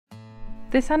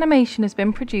This animation has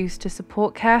been produced to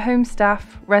support care home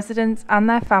staff, residents and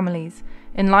their families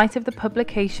in light of the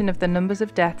publication of the numbers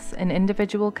of deaths in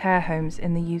individual care homes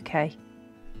in the UK.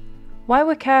 Why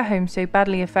were care homes so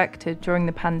badly affected during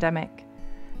the pandemic?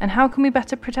 And how can we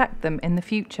better protect them in the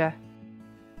future?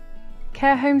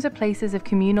 Care homes are places of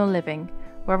communal living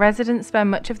where residents spend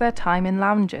much of their time in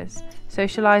lounges,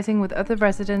 socialising with other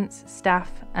residents,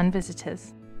 staff and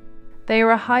visitors. They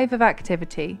are a hive of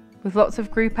activity, with lots of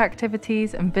group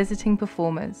activities and visiting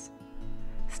performers.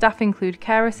 Staff include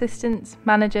care assistants,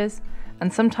 managers,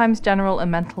 and sometimes general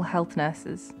and mental health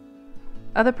nurses.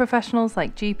 Other professionals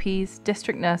like GPs,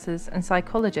 district nurses, and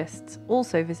psychologists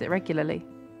also visit regularly.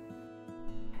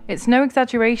 It's no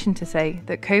exaggeration to say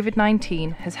that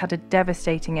COVID-19 has had a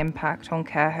devastating impact on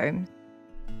care homes.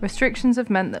 Restrictions have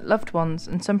meant that loved ones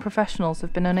and some professionals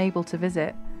have been unable to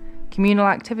visit, communal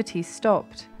activities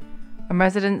stopped, and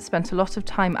residents spent a lot of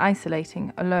time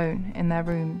isolating alone in their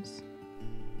rooms.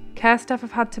 Care staff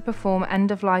have had to perform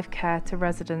end-of-life care to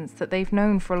residents that they've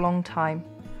known for a long time,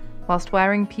 whilst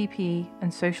wearing PPE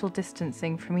and social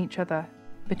distancing from each other.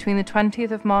 Between the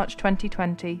 20th of March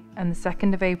 2020 and the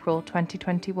 2nd of April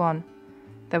 2021,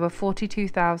 there were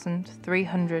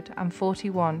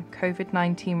 42,341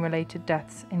 COVID-19 related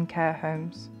deaths in care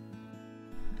homes.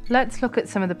 Let's look at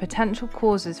some of the potential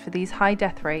causes for these high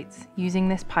death rates using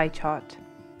this pie chart.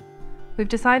 We've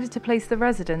decided to place the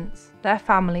residents, their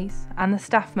families, and the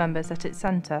staff members at its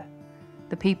centre,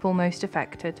 the people most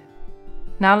affected.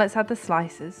 Now let's add the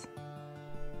slices.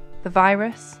 The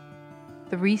virus,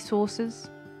 the resources,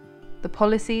 the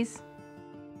policies,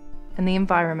 and the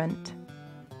environment.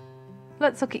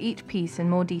 Let's look at each piece in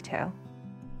more detail.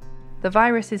 The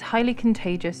virus is highly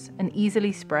contagious and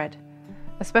easily spread,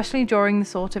 especially during the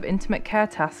sort of intimate care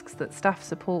tasks that staff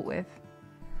support with.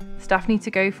 Staff need to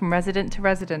go from resident to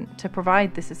resident to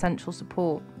provide this essential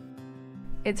support.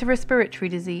 It's a respiratory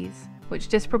disease, which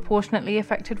disproportionately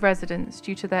affected residents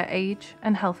due to their age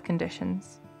and health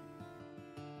conditions.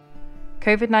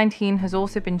 COVID-19 has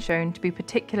also been shown to be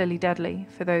particularly deadly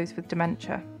for those with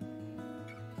dementia.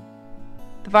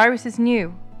 The virus is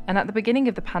new, and at the beginning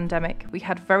of the pandemic, we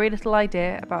had very little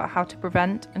idea about how to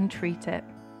prevent and treat it.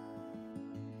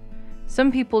 Some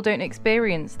people don't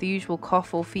experience the usual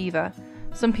cough or fever.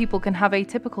 Some people can have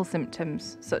atypical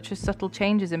symptoms, such as subtle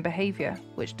changes in behaviour,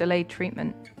 which delayed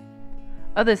treatment.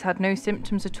 Others had no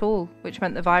symptoms at all, which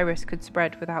meant the virus could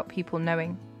spread without people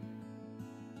knowing.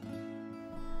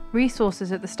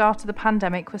 Resources at the start of the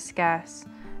pandemic were scarce,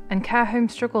 and care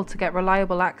homes struggled to get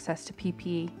reliable access to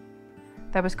PPE.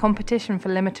 There was competition for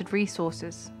limited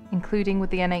resources, including with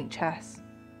the NHS.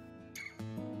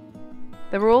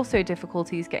 There were also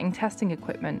difficulties getting testing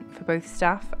equipment for both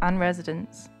staff and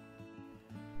residents.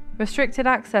 Restricted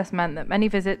access meant that many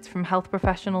visits from health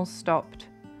professionals stopped.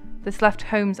 This left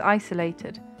homes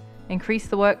isolated, increased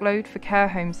the workload for care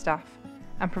home staff,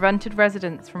 and prevented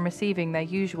residents from receiving their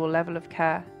usual level of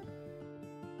care.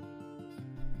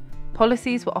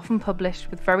 Policies were often published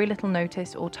with very little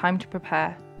notice or time to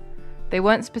prepare. They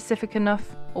weren't specific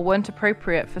enough or weren't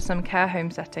appropriate for some care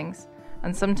home settings,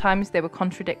 and sometimes they were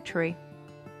contradictory.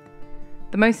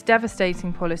 The most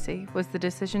devastating policy was the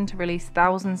decision to release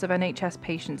thousands of NHS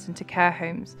patients into care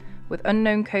homes with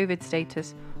unknown COVID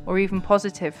status or even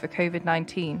positive for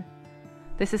COVID-19.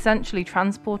 This essentially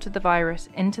transported the virus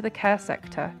into the care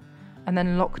sector and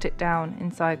then locked it down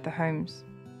inside the homes.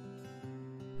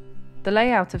 The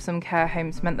layout of some care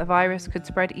homes meant the virus could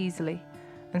spread easily,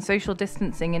 and social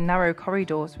distancing in narrow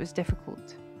corridors was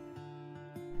difficult.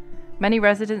 Many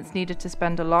residents needed to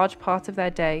spend a large part of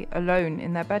their day alone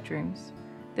in their bedrooms.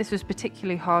 This was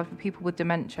particularly hard for people with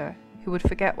dementia, who would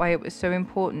forget why it was so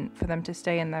important for them to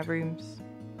stay in their rooms.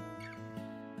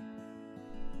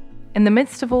 In the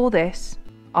midst of all this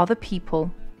are the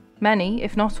people. Many,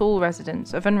 if not all,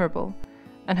 residents are vulnerable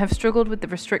and have struggled with the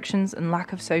restrictions and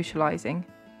lack of socialising.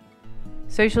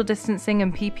 Social distancing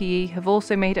and PPE have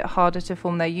also made it harder to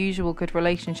form their usual good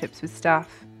relationships with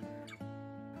staff.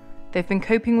 They've been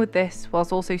coping with this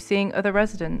whilst also seeing other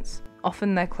residents,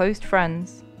 often their close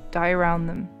friends, die around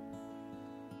them.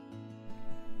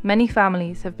 Many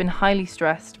families have been highly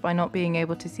stressed by not being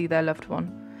able to see their loved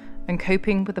one and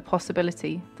coping with the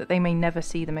possibility that they may never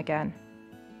see them again.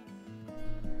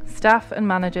 Staff and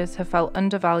managers have felt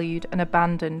undervalued and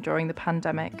abandoned during the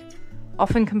pandemic,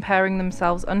 often comparing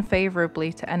themselves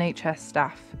unfavourably to NHS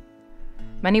staff.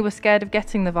 Many were scared of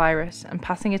getting the virus and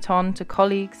passing it on to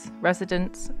colleagues,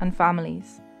 residents, and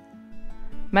families.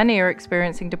 Many are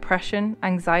experiencing depression,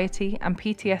 anxiety, and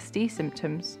PTSD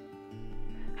symptoms.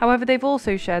 However, they've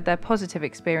also shared their positive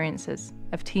experiences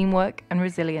of teamwork and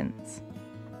resilience.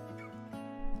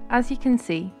 As you can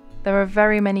see, There are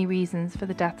very many reasons for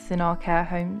the deaths in our care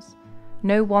homes.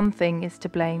 No one thing is to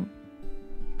blame.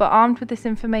 But armed with this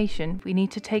information, we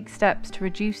need to take steps to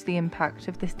reduce the impact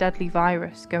of this deadly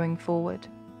virus going forward.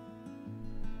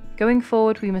 Going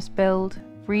forward, we must build,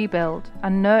 rebuild,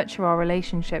 and nurture our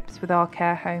relationships with our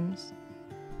care homes.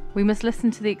 We must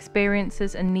listen to the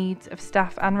experiences and needs of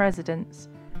staff and residents,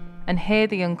 and hear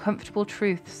the uncomfortable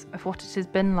truths of what it has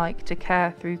been like to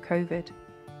care through COVID.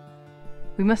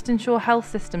 We must ensure health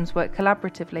systems work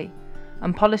collaboratively,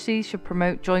 and policies should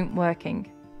promote joint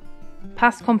working.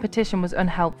 Past competition was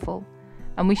unhelpful,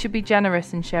 and we should be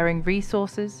generous in sharing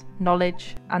resources,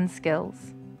 knowledge, and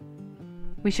skills.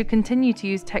 We should continue to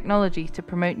use technology to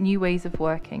promote new ways of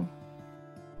working.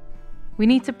 We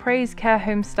need to praise care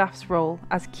home staff's role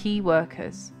as key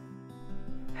workers.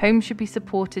 Homes should be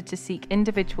supported to seek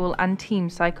individual and team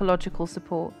psychological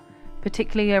support,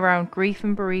 particularly around grief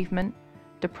and bereavement,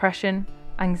 depression,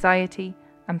 anxiety,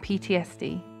 and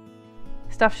PTSD.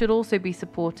 Staff should also be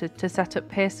supported to set up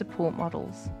peer support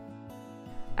models.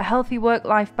 A healthy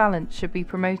work-life balance should be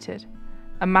promoted,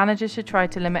 and managers should try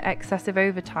to limit excessive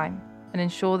overtime and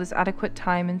ensure there's adequate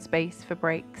time and space for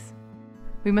breaks.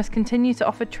 We must continue to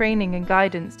offer training and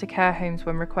guidance to care homes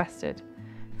when requested,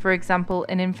 for example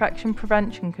in infection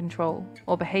prevention control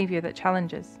or behaviour that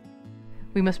challenges.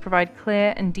 We must provide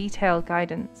clear and detailed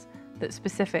guidance that's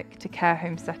specific to care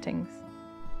home settings.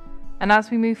 And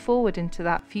as we move forward into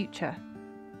that future,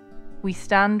 we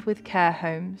stand with care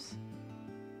homes.